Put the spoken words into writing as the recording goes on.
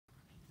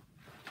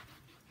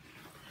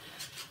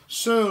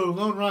So,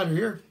 Lone Rider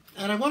here,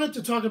 and I wanted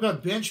to talk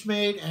about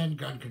Benchmade and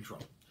gun control.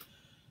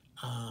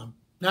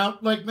 Now,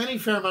 like many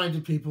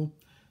fair-minded people,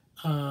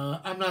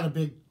 I'm not a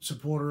big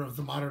supporter of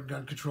the modern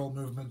gun control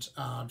movement.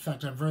 In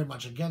fact, I'm very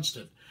much against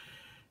it.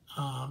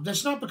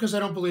 That's not because I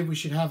don't believe we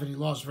should have any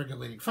laws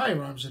regulating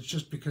firearms. It's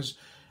just because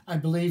I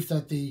believe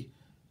that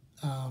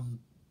um,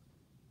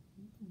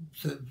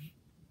 the,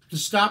 the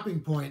stopping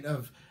point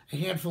of a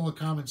handful of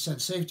common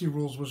sense safety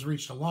rules was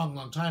reached a long,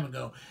 long time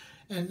ago.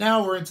 And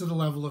now we're into the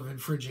level of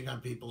infringing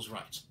on people's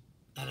rights.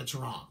 And it's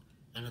wrong.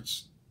 And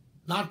it's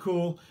not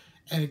cool.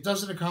 And it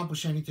doesn't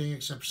accomplish anything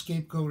except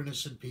scapegoat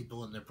innocent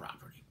people and their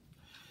property.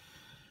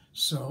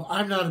 So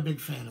I'm not a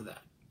big fan of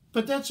that.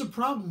 But that's a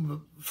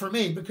problem for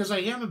me because I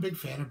am a big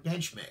fan of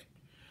Benchmade.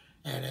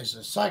 And as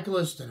a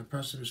cyclist and a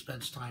person who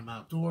spends time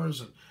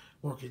outdoors and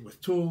working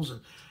with tools,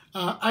 and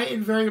I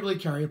invariably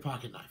carry a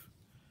pocket knife.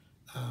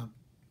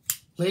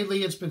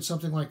 Lately, it's been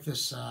something like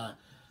this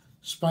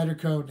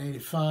Spyderco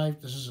Native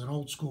 5. This is an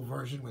old school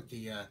version with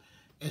the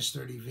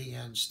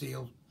S30VN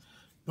steel.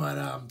 But,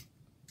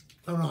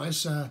 oh no,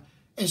 it's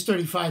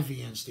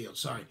S35VN steel,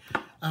 sorry.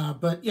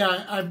 But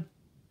yeah, I'm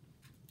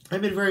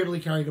invariably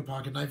carrying a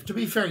pocket knife. To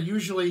be fair,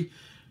 usually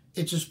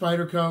it's a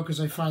Spyderco because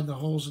I find the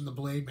holes in the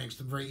blade makes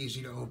them very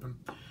easy to open.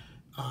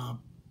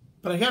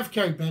 But I have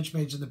carried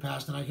Benchmades in the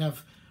past, and I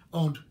have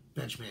owned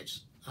Benchmades.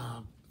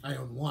 I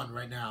own one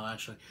right now,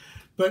 actually.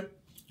 But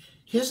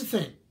here's the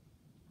thing.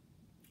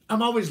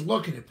 I'm always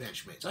looking at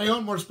Benchmades. I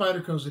own more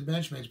Spydercos than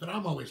Benchmades, but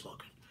I'm always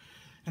looking.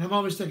 And I'm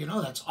always thinking,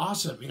 oh, that's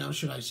awesome. You know,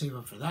 should I save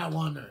up for that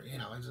one? Or, you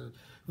know, it's a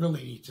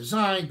really neat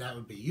design. That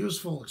would be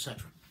useful,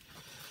 etc.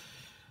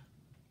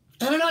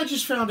 And then I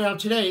just found out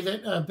today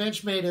that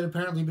Benchmade had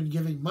apparently been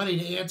giving money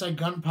to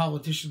anti-gun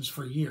politicians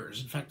for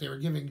years. In fact, they were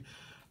giving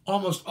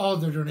almost all of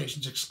their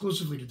donations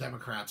exclusively to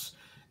Democrats.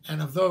 And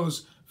of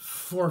those,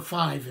 4 or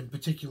 5 in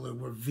particular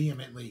were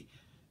vehemently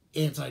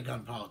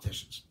anti-gun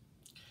politicians.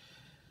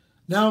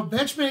 Now,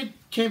 Benchmade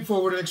came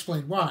forward and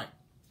explained why.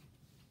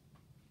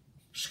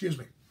 Excuse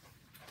me.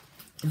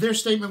 Their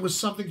statement was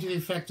something to the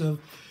effect of,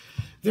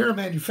 they're a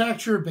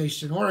manufacturer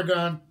based in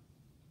Oregon.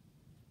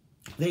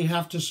 They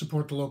have to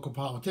support the local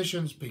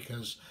politicians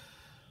because,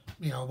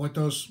 you know, what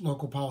those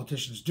local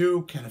politicians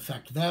do can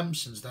affect them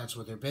since that's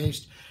where they're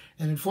based.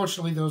 And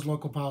unfortunately, those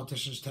local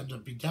politicians tend to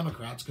be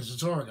Democrats because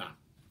it's Oregon.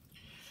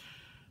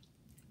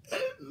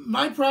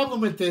 My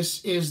problem with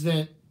this is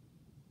that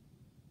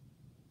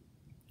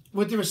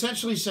what they're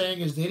essentially saying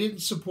is they didn't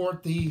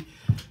support the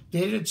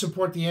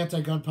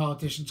anti-gun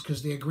politicians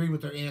because they agree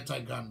with their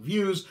anti-gun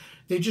views.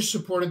 They just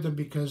supported them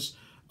because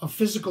of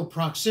physical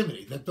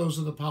proximity, that those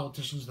are the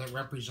politicians that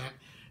represent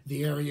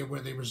the area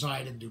where they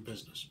reside and do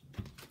business.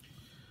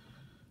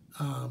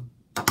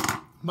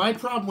 My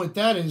problem with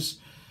that is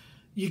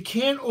you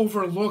can't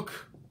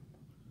overlook.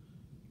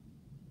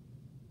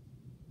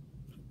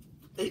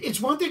 It's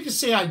one thing to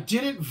say I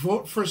didn't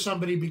vote for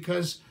somebody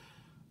because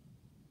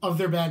of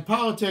their bad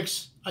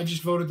politics. I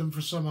just voted them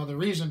for some other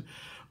reason.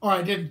 Or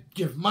I didn't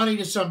give money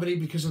to somebody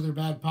because of their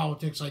bad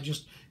politics. I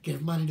just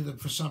gave money to them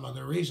for some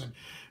other reason.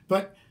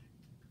 But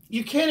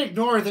you can't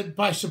ignore that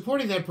by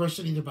supporting that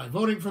person, either by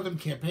voting for them,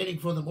 campaigning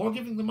for them, or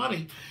giving them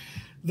money,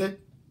 that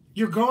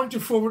you're going to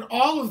forward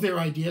all of their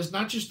ideas,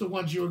 not just the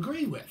ones you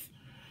agree with.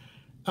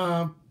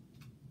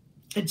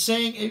 It's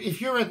saying, if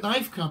you're a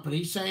knife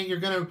company, saying you're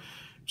going to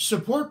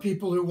support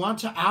people who want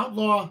to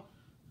outlaw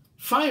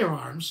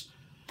firearms.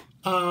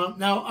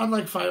 Now,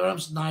 unlike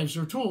firearms, knives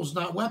are tools,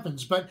 not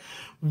weapons. But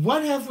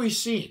what have we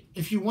seen?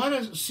 If you want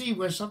to see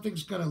where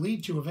something's going to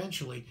lead to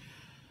eventually,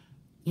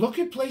 look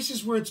at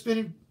places where it's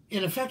been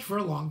in effect for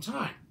a long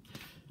time.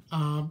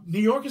 New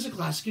York is a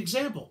classic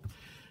example.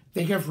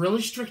 They have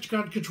really strict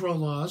gun control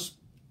laws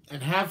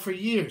and have for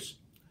years.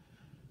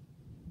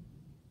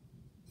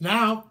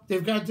 Now,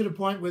 they've gotten to the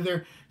point where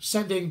they're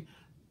sending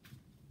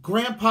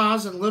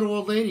grandpas and little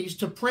old ladies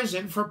to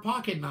prison for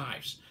pocket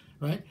knives,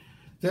 right?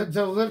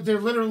 They're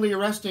literally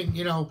arresting,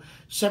 you know,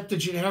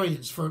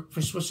 septuagenarians for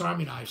Swiss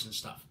Army knives and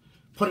stuff,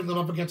 putting them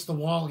up against the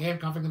wall,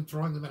 handcuffing them,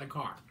 throwing them in a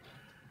car.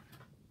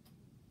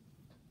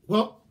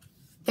 Well,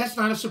 that's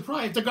not a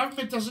surprise. If the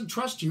government doesn't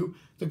trust you,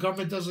 the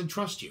government doesn't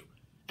trust you,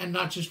 and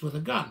not just with a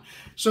gun.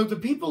 So the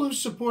people who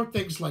support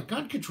things like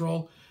gun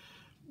control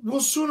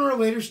will sooner or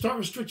later start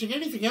restricting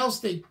anything else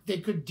they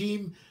could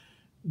deem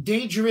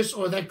dangerous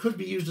or that could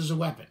be used as a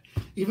weapon,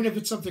 even if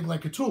it's something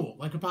like a tool,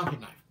 like a pocket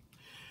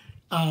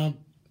knife.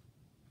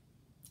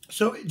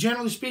 So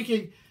generally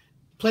speaking,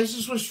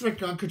 places with strict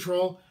gun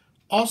control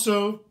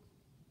also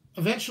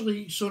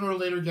eventually, sooner or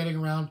later, getting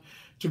around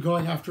to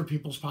going after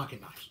people's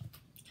pocket knives.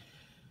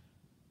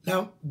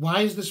 Now,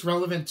 why is this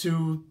relevant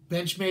to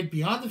Benchmade?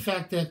 Beyond the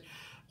fact that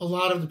a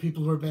lot of the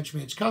people who are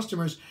Benchmade's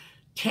customers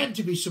tend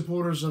to be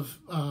supporters of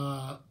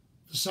the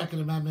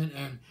Second Amendment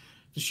and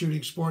the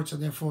shooting sports,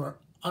 and therefore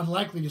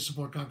unlikely to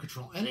support gun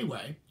control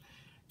anyway,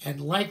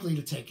 and likely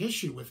to take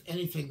issue with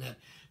anything that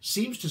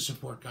seems to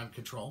support gun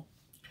control.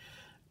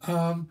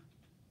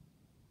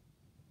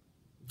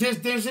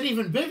 There's an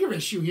even bigger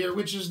issue here,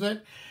 which is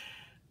that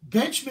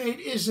Benchmade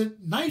is a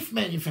knife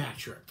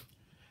manufacturer.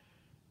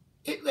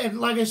 And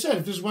like I said,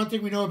 if there's one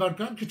thing we know about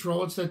gun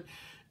control, it's that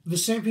the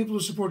same people who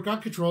support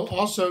gun control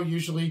also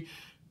usually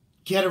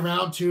get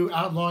around to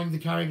outlawing the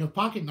carrying of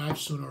pocket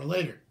knives sooner or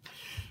later.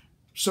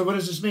 So what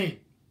does this mean?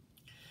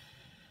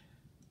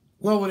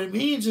 Well, what it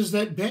means is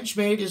that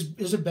Benchmade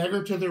is a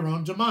beggar to their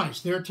own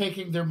demise. They're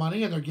taking their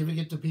money and they're giving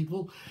it to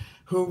people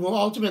who will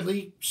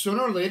ultimately,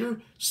 sooner or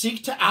later,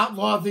 seek to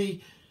outlaw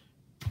the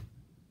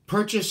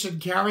purchase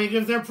and carrying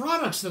of their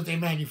products that they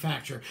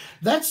manufacture.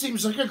 That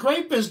seems like a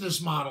great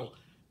business model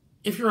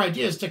if your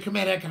idea is to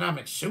commit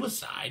economic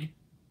suicide,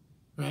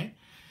 right?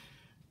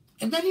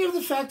 And then you have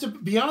the fact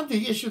that beyond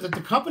the issue that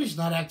the company's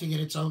not acting in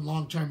its own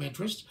long-term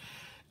interest,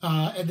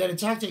 and that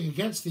it's acting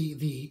against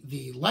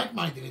the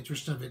like-minded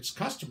interest of its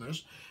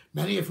customers,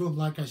 many of whom,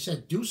 like I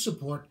said, do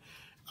support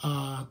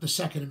the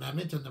Second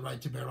Amendment and the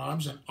right to bear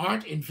arms and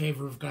aren't in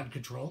favor of gun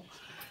control.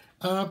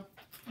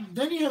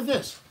 Then you have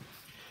this.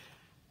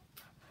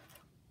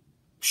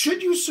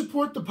 Should you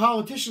support the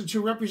politicians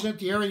who represent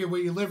the area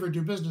where you live or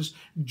do business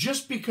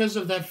just because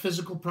of that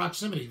physical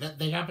proximity, that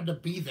they happen to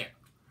be there?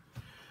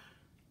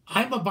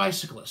 I'm a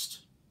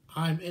bicyclist.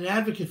 I'm an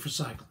advocate for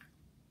cycling.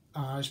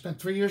 I spent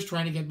 3 years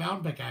trying to get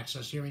mountain bike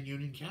access here in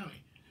Union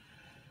County.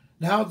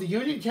 Now, the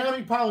Union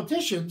County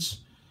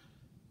politicians,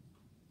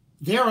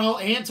 they're all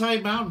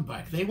anti-mountain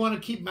bike. They want to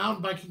keep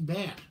mountain biking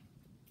banned.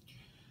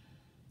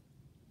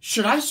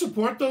 Should I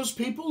support those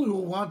people who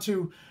want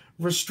to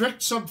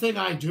restrict something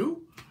I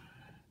do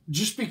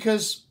just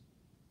because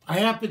I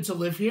happen to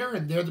live here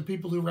and they're the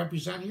people who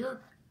represent here?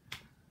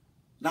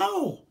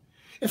 No.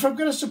 If I'm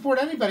going to support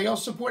anybody, I'll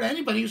support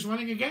anybody who's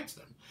running against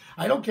them.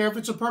 I don't care if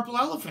it's a purple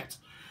elephant.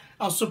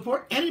 I'll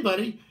support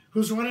anybody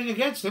who's running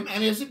against them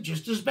and isn't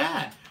just as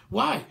bad.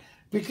 Why?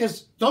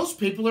 Because those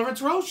people are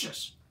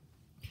atrocious.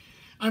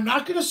 I'm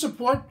not going to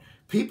support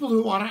people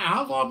who want to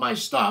outlaw my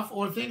stuff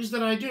or things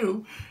that I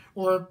do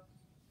or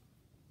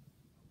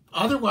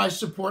otherwise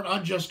support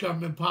unjust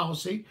government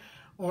policy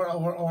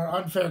or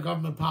unfair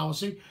government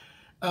policy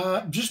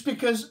just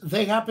because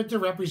they happen to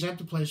represent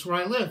the place where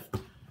I live.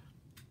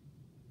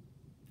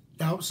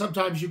 Now,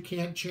 sometimes you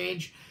can't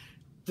change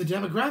the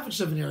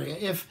demographics of an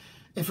area.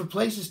 If a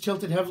place is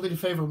tilted heavily to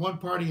favor one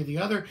party or the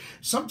other,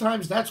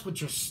 sometimes that's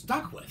what you're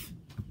stuck with,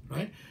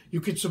 right?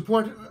 You could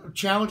support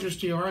challengers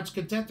to your heart's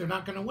content. They're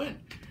not going to win.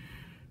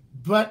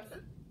 But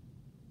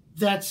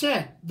that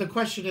said, the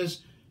question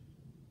is,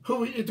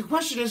 the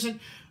question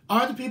isn't,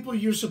 are the people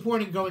you're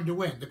supporting going to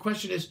win? The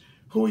question is,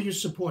 who are you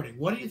supporting?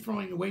 What are you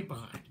throwing your weight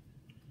behind,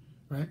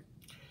 right?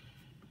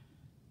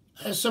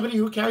 As somebody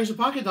who carries a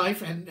pocket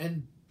knife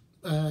and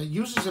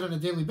uses it on a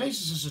daily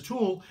basis as a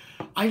tool,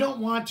 I don't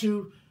want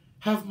to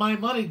have my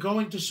money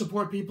going to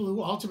support people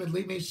who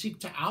ultimately may seek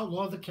to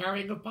outlaw the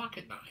carrying of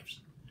pocket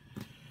knives.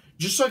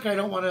 Just like I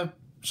don't want to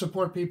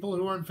support people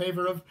who are in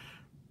favor of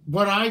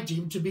what I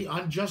deem to be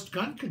unjust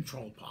gun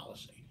control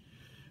policy.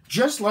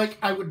 Just like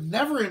I would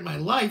never in my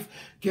life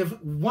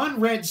give 1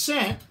 red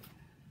cent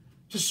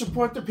to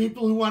support the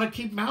people who want to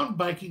keep mountain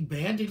biking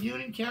banned in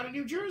Union County,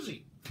 New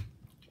Jersey.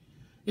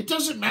 It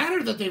doesn't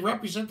matter that they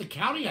represent the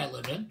county I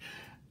live in.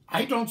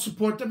 I don't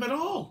support them at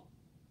all.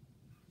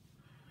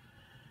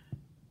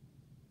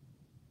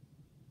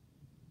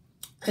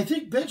 I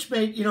think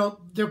Benchmade,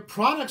 their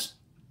products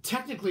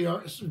technically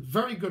are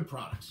very good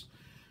products.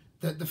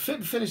 The fit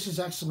and finish is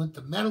excellent.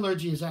 The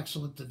metallurgy is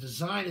excellent. The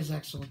design is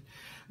excellent.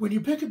 When you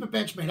pick up a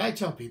Benchmade, I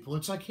tell people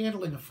it's like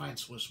handling a fine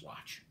Swiss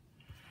watch.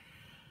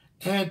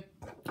 And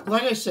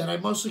like I said, I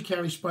mostly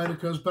carry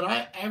Spydercos,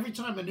 but every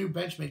time a new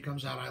Benchmade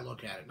comes out, I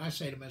look at it and I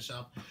say to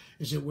myself,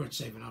 is it worth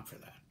saving up for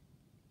that?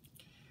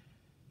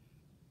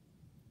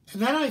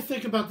 And then I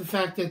think about the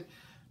fact that,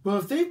 well,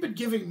 if they've been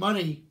giving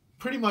money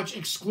pretty much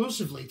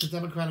exclusively to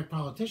Democratic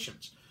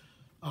politicians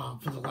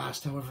for the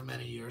last however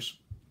many years,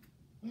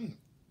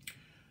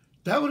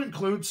 that would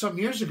include some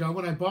years ago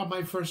when I bought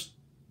my first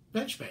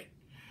Benchmade.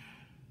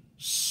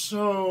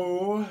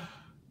 So,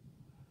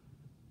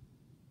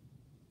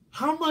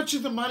 how much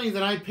of the money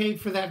that I paid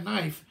for that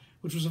knife,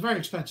 which was a very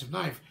expensive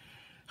knife,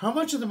 how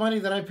much of the money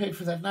that I paid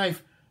for that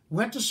knife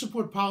went to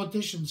support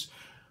politicians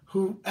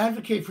who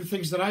advocate for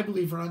things that I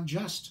believe are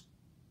unjust?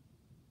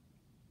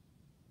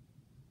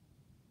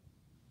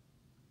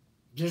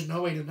 There's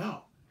no way to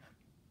know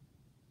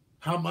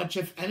how much,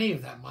 if any,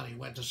 of that money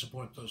went to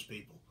support those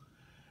people.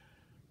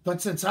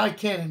 But since I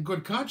can, in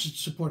good conscience,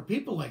 support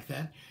people like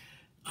that,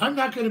 I'm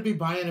not going to be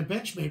buying a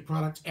Benchmade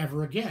product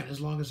ever again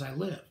as long as I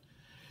live.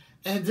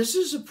 And this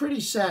is a pretty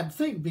sad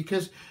thing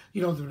because,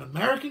 they're an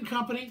American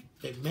company.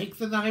 They make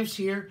the knives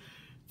here.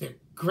 They're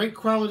great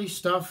quality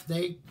stuff.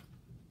 They're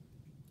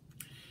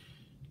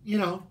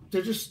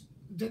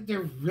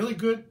really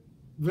good,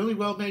 really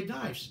well-made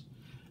knives.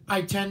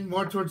 I tend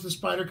more towards the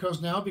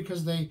Spydercos now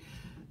because the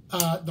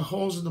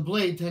holes in the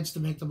blade tends to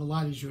make them a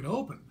lot easier to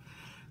open.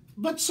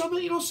 But some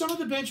of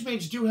the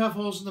Benchmades do have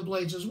holes in the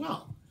blades as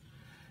well.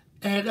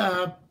 And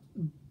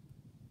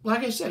like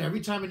I said,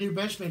 every time a new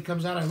Benchmade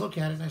comes out, I look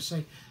at it and I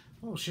say,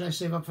 oh, should I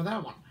save up for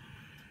that one?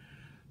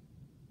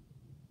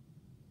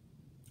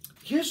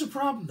 Here's the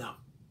problem, though.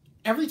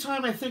 every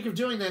time I think of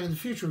doing that in the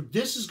future,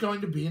 this is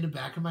going to be in the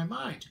back of my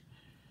mind.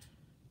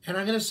 And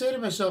I'm going to say to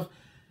myself,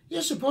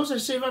 yeah, suppose I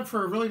save up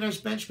for a really nice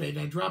Benchmade and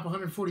I drop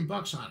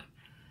 $140 on it.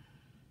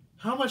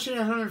 How much of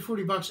that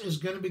 $140 is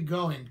going to be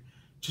going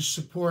to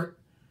support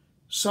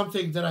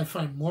something that I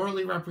find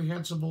morally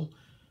reprehensible,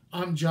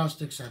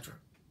 unjust, etc.?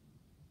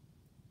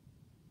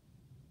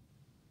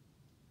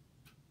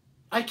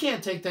 I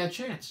can't take that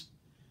chance.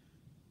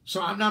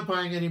 So I'm not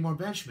buying any more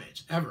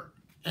Benchmades, ever.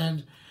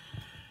 And,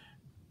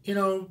 you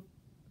know,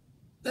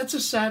 that's a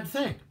sad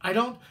thing. I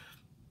don't...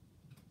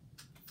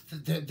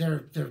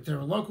 They're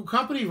a local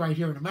company right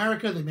here in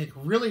America. They make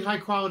really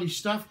high-quality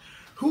stuff.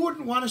 Who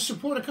wouldn't want to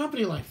support a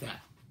company like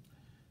that?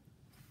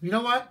 You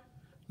know what?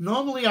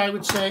 Normally, I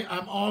would say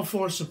I'm all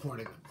for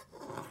supporting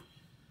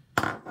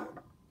them.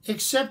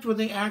 Except when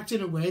they act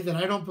in a way that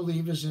I don't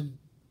believe is in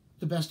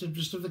the best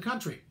interest of the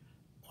country,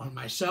 or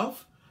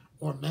myself,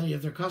 or many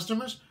of their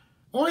customers,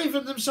 or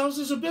even themselves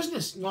as a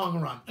business,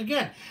 long run.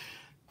 Again,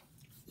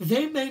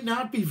 they may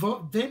not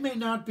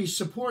be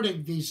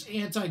supporting these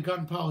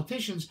anti-gun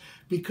politicians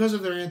because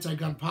of their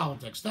anti-gun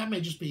politics. That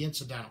may just be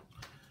incidental.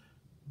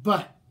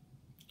 But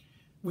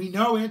we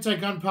know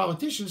anti-gun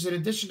politicians, in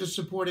addition to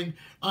supporting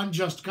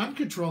unjust gun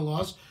control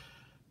laws,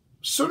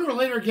 sooner or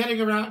later get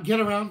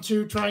around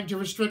to trying to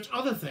restrict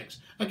other things.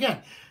 Again,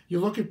 you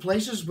look at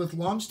places with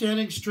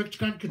long-standing strict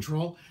gun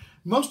control,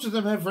 most of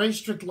them have very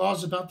strict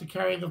laws about the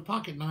carrying of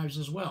pocket knives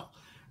as well.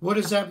 What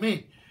does that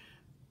mean?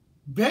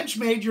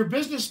 Benchmade, your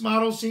business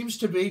model seems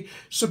to be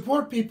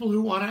support people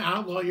who want to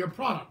outlaw your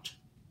product.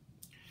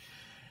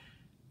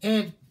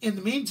 And in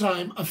the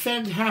meantime,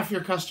 offend half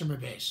your customer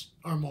base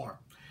or more.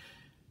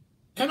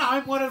 And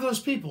I'm one of those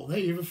people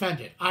that you've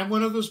offended. I'm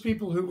one of those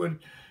people who would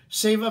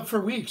save up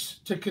for weeks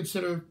to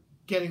consider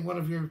getting one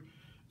of your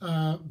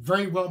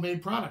very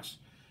well-made products.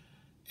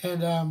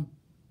 And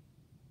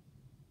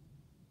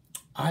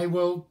I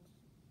will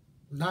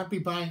not be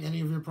buying any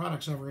of your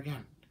products ever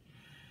again.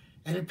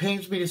 And it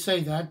pains me to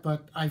say that,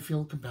 but I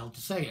feel compelled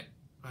to say it.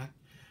 Right?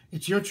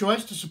 It's your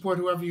choice to support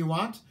whoever you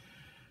want.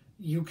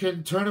 You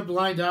can turn a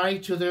blind eye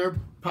to their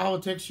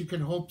politics. You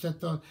can hope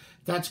that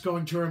that's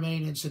going to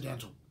remain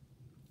incidental.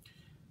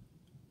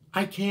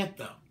 I can't,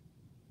 though.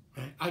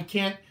 Right? I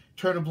can't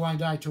turn a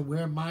blind eye to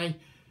where my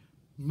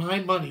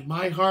money,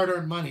 my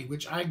hard-earned money,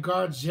 which I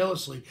guard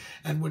zealously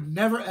and would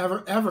never,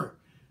 ever, ever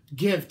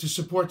give to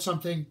support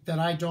something that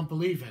I don't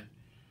believe in.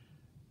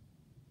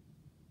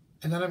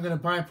 And then I'm going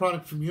to buy a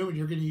product from you and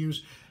you're going to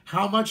use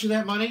how much of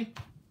that money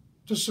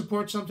to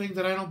support something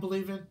that I don't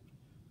believe in?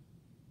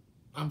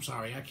 I'm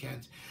sorry, I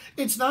can't.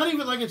 It's not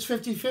even like it's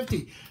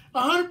 50-50.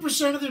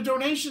 100% of their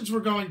donations were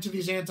going to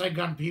these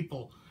anti-gun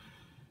people.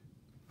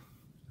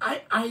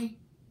 I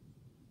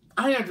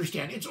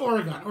understand. It's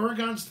Oregon.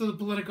 Oregon's to the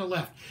political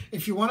left.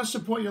 If you want to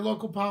support your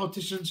local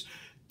politicians,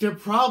 they're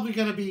probably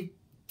going to be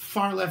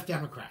far-left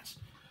Democrats.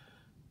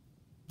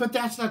 But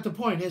that's not the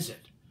point, is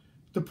it?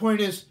 The point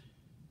is,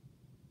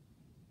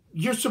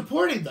 you're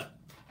supporting them.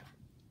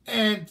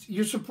 And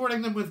you're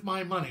supporting them with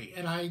my money.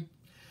 And I,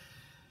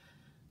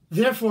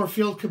 therefore,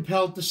 feel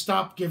compelled to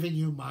stop giving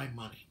you my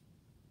money.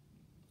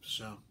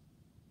 So,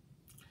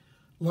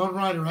 Lone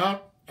Rider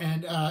out.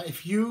 And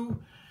if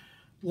you,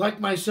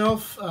 like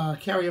myself,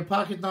 carry a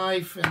pocket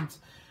knife and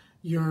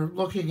you're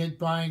looking at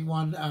buying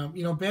one,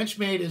 you know,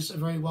 Benchmade is a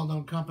very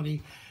well-known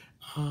company.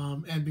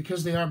 And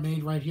because they are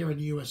made right here in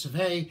the US of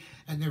A,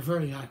 and they're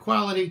very high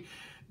quality,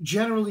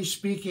 generally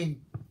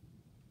speaking,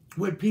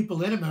 when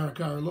people in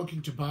America are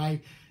looking to buy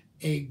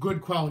a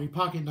good quality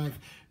pocket knife,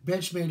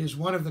 Benchmade is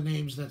one of the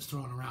names that's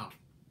thrown around.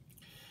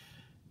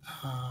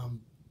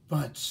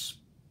 But,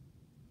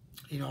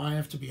 you know, I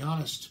have to be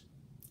honest.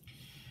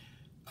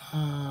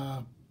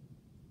 I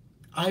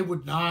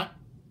would not,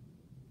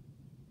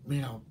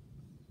 you know,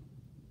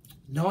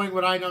 knowing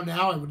what I know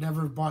now, I would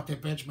never have bought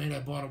that Benchmade I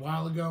bought a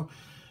while ago.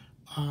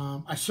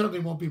 I certainly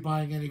won't be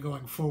buying any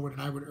going forward,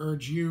 and I would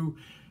urge you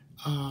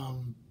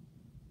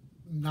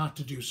not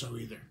to do so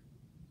either.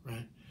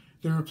 Right?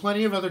 There are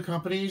plenty of other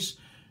companies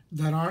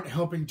that aren't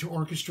helping to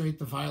orchestrate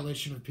the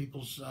violation of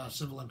people's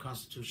civil and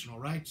constitutional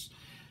rights,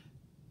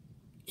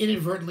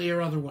 inadvertently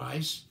or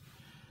otherwise,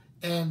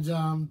 and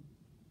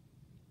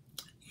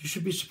you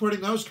should be supporting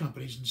those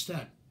companies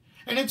instead.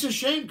 And it's a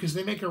shame because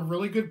they make a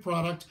really good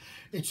product.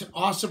 It's an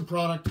awesome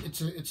product.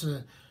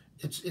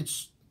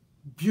 It's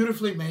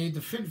beautifully made.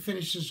 The fit and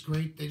finish is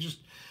great.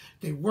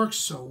 They work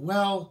so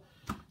well.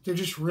 They're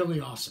just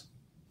really awesome.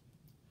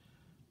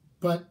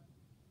 But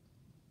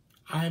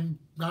I'm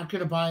not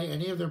going to buy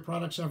any of their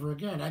products ever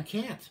again. I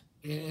can't.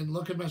 And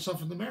look at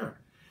myself in the mirror.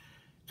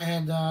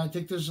 And I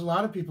think there's a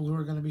lot of people who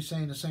are going to be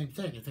saying the same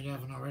thing if they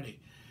haven't already.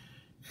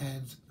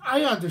 And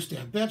I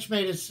understand.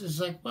 Benchmade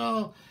is like,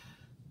 well,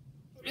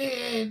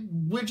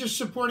 we're just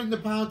supporting the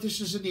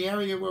politicians in the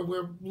area where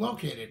we're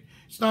located.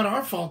 It's not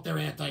our fault they're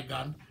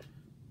anti-gun.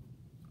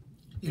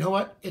 You know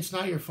what? It's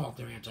not your fault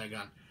they're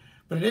anti-gun.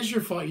 But it is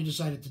your fault you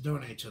decided to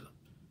donate to them.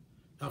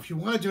 Now, if you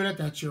want to do that,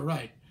 that's your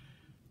right.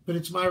 But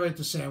it's my right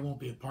to say I won't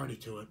be a party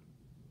to it.